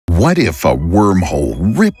What if a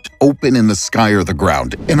wormhole ripped open in the sky or the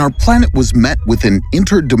ground and our planet was met with an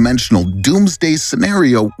interdimensional doomsday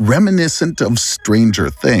scenario reminiscent of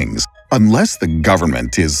Stranger Things? Unless the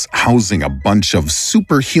government is housing a bunch of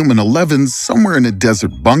superhuman 11s somewhere in a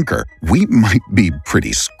desert bunker, we might be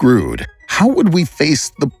pretty screwed. How would we face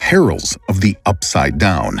the perils of the upside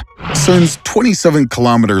down? CERN's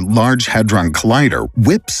 27-kilometer Large Hadron Collider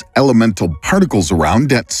whips elemental particles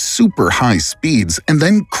around at super high speeds and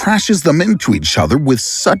then crashes them into each other with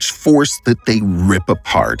such force that they rip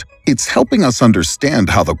apart. It's helping us understand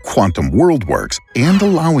how the quantum world works and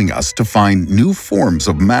allowing us to find new forms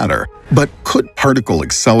of matter. But could particle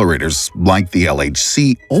accelerators like the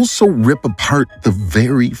LHC also rip apart the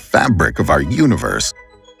very fabric of our universe?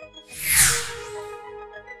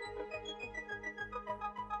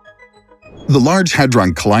 The Large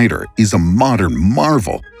Hadron Collider is a modern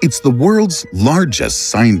marvel. It's the world's largest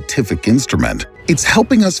scientific instrument. It's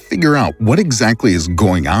helping us figure out what exactly is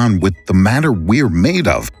going on with the matter we're made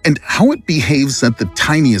of and how it behaves at the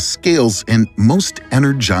tiniest scales and most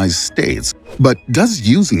energized states. But does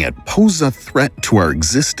using it pose a threat to our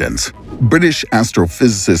existence? British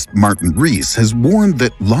astrophysicist Martin Rees has warned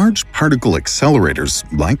that large particle accelerators,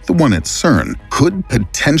 like the one at CERN, could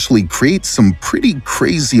potentially create some pretty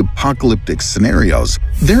crazy apocalyptic scenarios.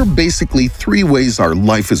 There are basically three ways our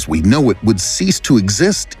life as we know it would cease to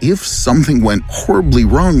exist if something went horribly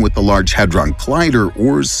wrong with the Large Hadron Collider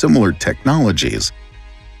or similar technologies.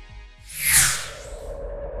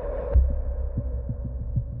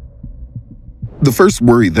 The first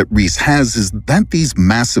worry that Rees has is that these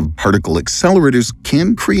massive particle accelerators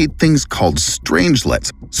can create things called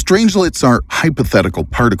strangelets. Strangelets are hypothetical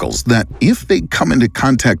particles that, if they come into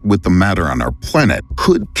contact with the matter on our planet,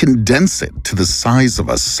 could condense it to the size of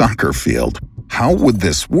a soccer field. How would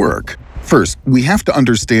this work? First, we have to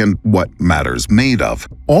understand what matter's made of.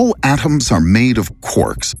 All atoms are made of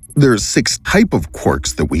quarks. There are 6 types of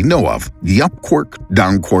quarks that we know of: the up quark,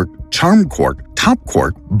 down quark, charm quark, top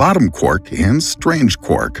quark, bottom quark, and strange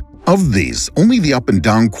quark. Of these, only the up and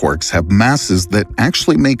down quarks have masses that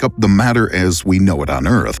actually make up the matter as we know it on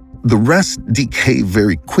Earth. The rest decay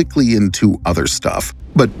very quickly into other stuff.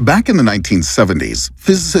 But back in the 1970s,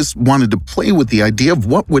 physicists wanted to play with the idea of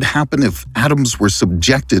what would happen if atoms were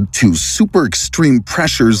subjected to super extreme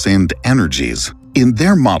pressures and energies. In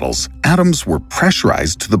their models, atoms were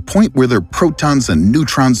pressurized to the point where their protons and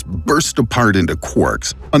neutrons burst apart into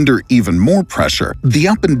quarks. Under even more pressure, the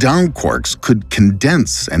up and down quarks could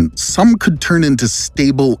condense, and some could turn into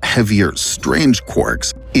stable, heavier, strange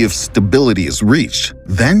quarks. If stability is reached,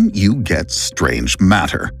 then you get strange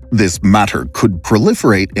matter. This matter could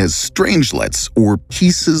proliferate as strangelets or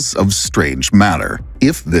pieces of strange matter.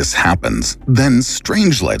 If this happens, then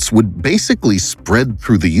strangelets would basically spread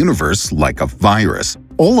through the universe like a virus.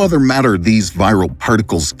 All other matter these viral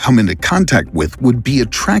particles come into contact with would be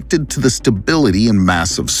attracted to the stability and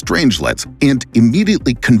mass of strangelets and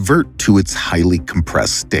immediately convert to its highly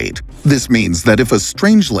compressed state. This means that if a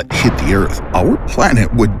strangelet hit the Earth, our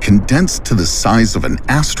planet would condense to the size of an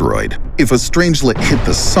asteroid. If a strangelet hit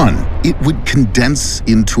the Sun, it would condense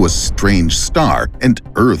into a strange star, and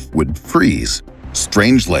Earth would freeze.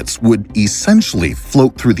 Strangelets would essentially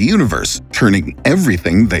float through the universe, turning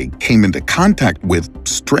everything they came into contact with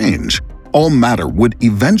strange. All matter would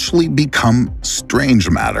eventually become strange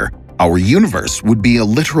matter. Our universe would be a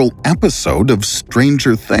literal episode of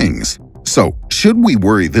Stranger Things. So, should we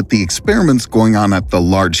worry that the experiments going on at the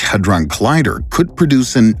Large Hadron Collider could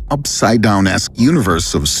produce an upside-down-esque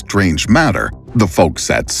universe of strange matter? The folks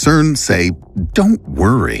at CERN say, don't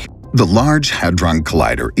worry. The Large Hadron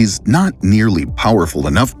Collider is not nearly powerful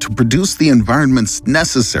enough to produce the environments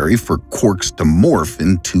necessary for quarks to morph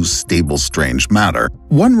into stable strange matter.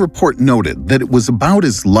 One report noted that it was about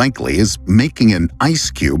as likely as making an ice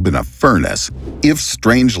cube in a furnace. If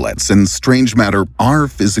strangelets and strange matter are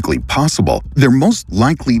physically possible, their most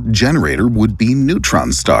likely generator would be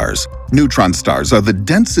neutron stars. Neutron stars are the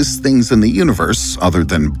densest things in the universe other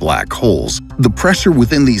than black holes. The pressure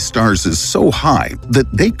within these stars is so high that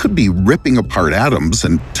they could be ripping apart atoms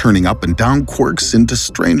and turning up and down quarks into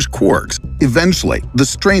strange quarks. Eventually, the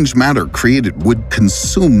strange matter created would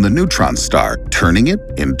consume the neutron star, turning it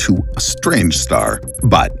into a strange star.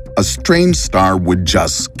 But a strange star would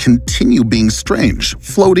just continue being strange,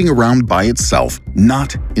 floating around by itself,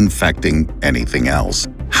 not infecting anything else.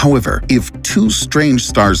 However, if 2 strange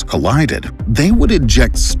stars collided, they would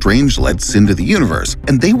eject strangelets into the universe,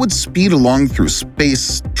 and they would speed along through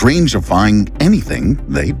space, strangifying anything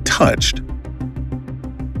they touched.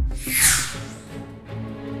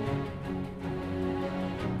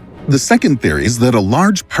 The second theory is that a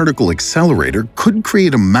large particle accelerator could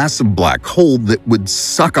create a massive black hole that would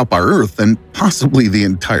suck up our Earth and possibly the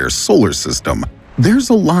entire solar system.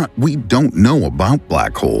 There's a lot we don't know about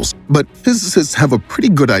black holes, but physicists have a pretty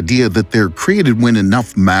good idea that they're created when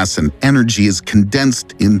enough mass and energy is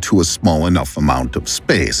condensed into a small enough amount of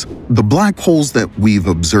space. The black holes that we've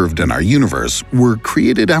observed in our universe were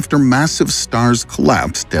created after massive stars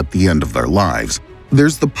collapsed at the end of their lives.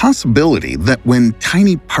 There's the possibility that when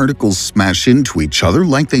tiny particles smash into each other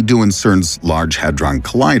like they do in CERN's Large Hadron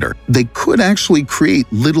Collider, they could actually create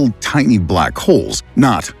little tiny black holes,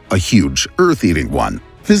 not a huge Earth-eating one.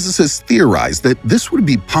 Physicists theorize that this would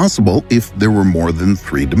be possible if there were more than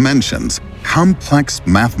 3 dimensions. Complex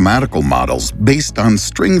mathematical models based on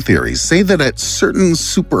string theories say that at certain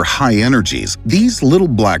super high energies, these little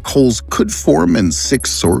black holes could form in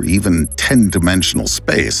 6 or even 10-dimensional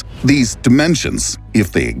space. These dimensions,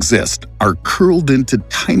 if they exist, are curled into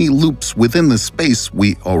tiny loops within the space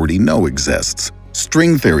we already know exists.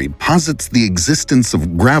 String theory posits the existence of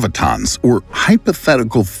gravitons, or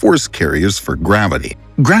hypothetical force carriers for gravity.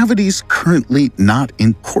 Gravity's currently not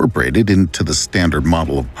incorporated into the standard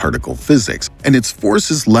model of particle physics, and its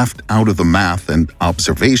force is left out of the math and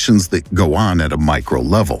observations that go on at a micro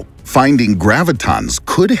level. Finding gravitons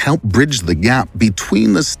could help bridge the gap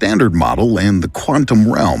between the standard model and the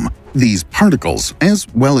quantum realm. These particles, as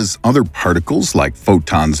well as other particles like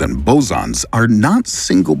photons and bosons, are not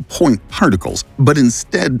single-point particles, but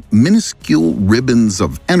instead minuscule ribbons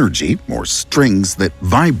of energy, or strings, that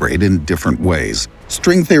vibrate in different ways.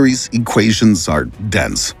 String theory's equations are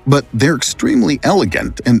dense, but they're extremely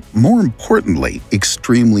elegant and, more importantly,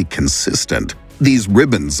 extremely consistent. These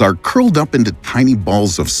ribbons are curled up into tiny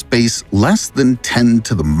balls of space less than 10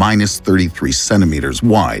 to the minus 33 centimeters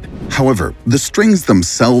wide. However, the strings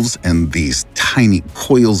themselves and these tiny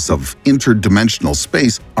coils of interdimensional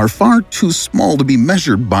space are far too small to be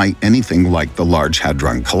measured by anything like the Large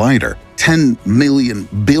Hadron Collider. 10 million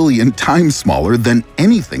billion times smaller than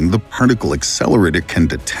anything the particle accelerator can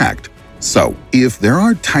detect. So, if there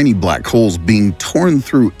are tiny black holes being torn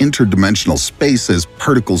through interdimensional space as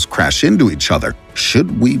particles crash into each other,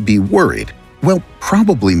 should we be worried? Well,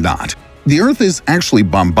 probably not. The Earth is actually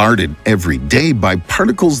bombarded every day by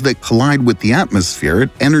particles that collide with the atmosphere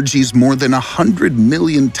at energies more than 100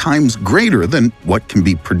 million times greater than what can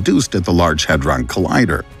be produced at the Large Hadron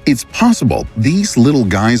Collider. It's possible these little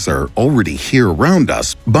guys are already here around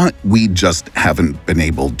us, but we just haven't been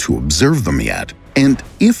able to observe them yet. And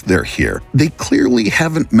if they're here, they clearly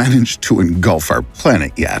haven't managed to engulf our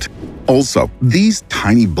planet yet. Also, these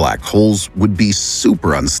tiny black holes would be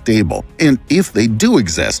super unstable, and if they do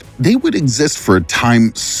exist, they would exist for a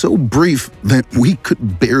time so brief that we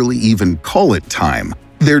could barely even call it time.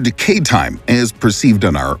 Their decay time, as perceived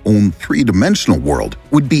in our own 3-dimensional world,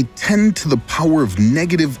 would be 10 to the power of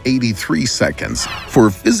negative 83 seconds.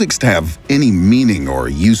 For physics to have any meaning or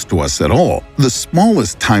use to us at all, the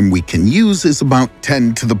smallest time we can use is about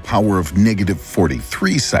 10 to the power of negative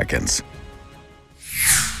 43 seconds.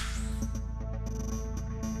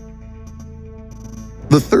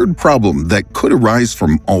 The third problem that could arise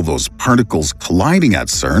from all those particles colliding at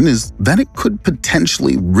CERN is that it could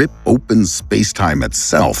potentially rip open space-time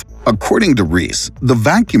itself. According to Rees, the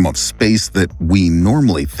vacuum of space that we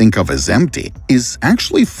normally think of as empty is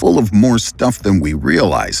actually full of more stuff than we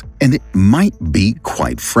realize, and it might be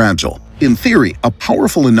quite fragile. In theory, a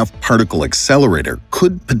powerful enough particle accelerator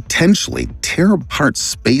could potentially tear apart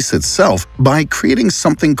space itself by creating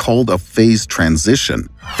something called a phase transition.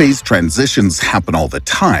 Phase transitions happen all the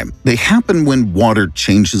time. They happen when water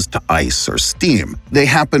changes to ice or steam. They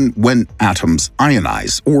happen when atoms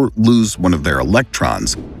ionize or lose one of their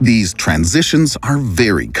electrons. These transitions are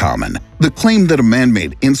very common. The claim that a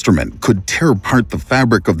man-made instrument could tear apart the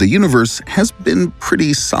fabric of the universe has been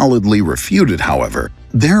pretty solidly refuted, however.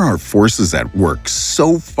 There are forces at work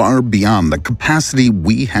so far beyond the capacity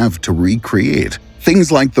we have to recreate.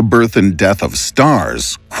 Things like the birth and death of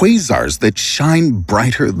stars, quasars that shine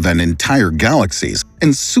brighter than entire galaxies,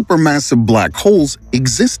 and supermassive black holes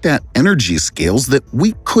exist at energy scales that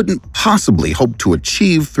we couldn't possibly hope to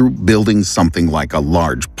achieve through building something like a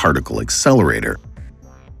large particle accelerator.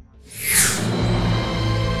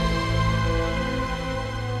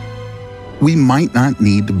 We might not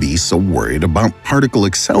need to be so worried about particle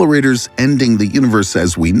accelerators ending the universe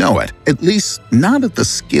as we know it, at least not at the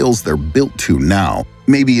scales they're built to now.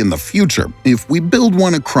 Maybe in the future, if we build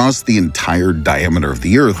one across the entire diameter of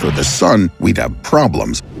the Earth or the Sun, we'd have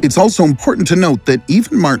problems. It's also important to note that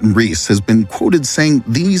even Martin Rees has been quoted saying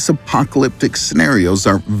these apocalyptic scenarios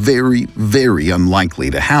are very, very unlikely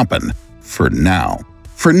to happen. For now.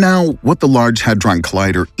 For now, what the Large Hadron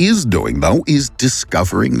Collider is doing, though, is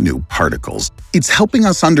discovering new particles. It's helping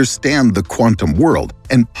us understand the quantum world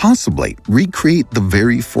and possibly recreate the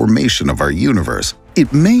very formation of our universe.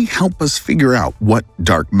 It may help us figure out what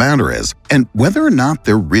dark matter is and whether or not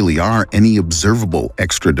there really are any observable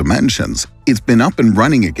extra dimensions. It's been up and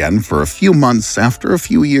running again for a few months after a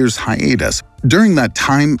few years' hiatus. During that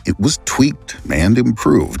time, it was tweaked and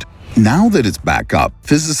improved. Now that it's back up,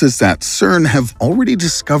 physicists at CERN have already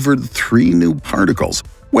discovered 3 new particles.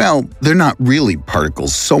 Well, they're not really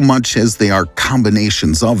particles so much as they are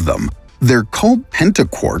combinations of them. They're called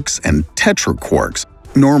pentaquarks and tetraquarks.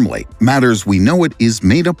 Normally, matter as we know it is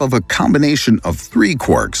made up of a combination of 3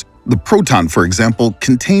 quarks. The proton, for example,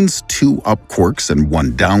 contains 2 up quarks and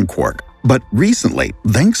 1 down quark. But recently,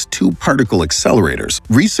 thanks to particle accelerators,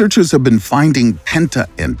 researchers have been finding penta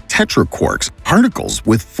and tetraquarks, particles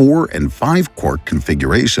with 4 and 5 quark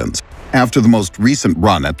configurations. After the most recent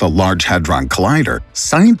run at the Large Hadron Collider,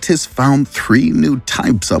 scientists found 3 new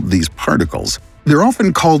types of these particles. They're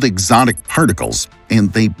often called exotic particles,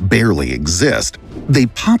 and they barely exist. They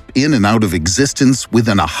pop in and out of existence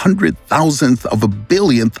within 100,000th of a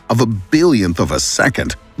billionth of a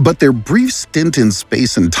second. But their brief stint in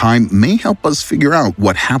space and time may help us figure out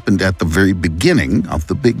what happened at the very beginning of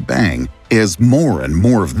the Big Bang. As more and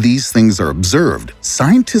more of these things are observed,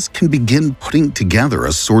 scientists can begin putting together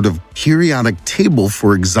a sort of periodic table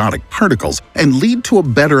for exotic particles and lead to a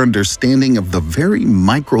better understanding of the very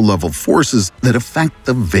micro-level forces that affect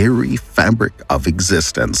the very fabric of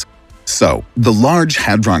existence. So, the Large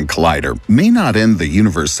Hadron Collider may not end the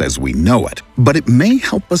universe as we know it, but it may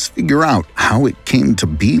help us figure out how it came to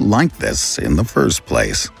be like this in the first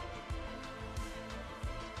place.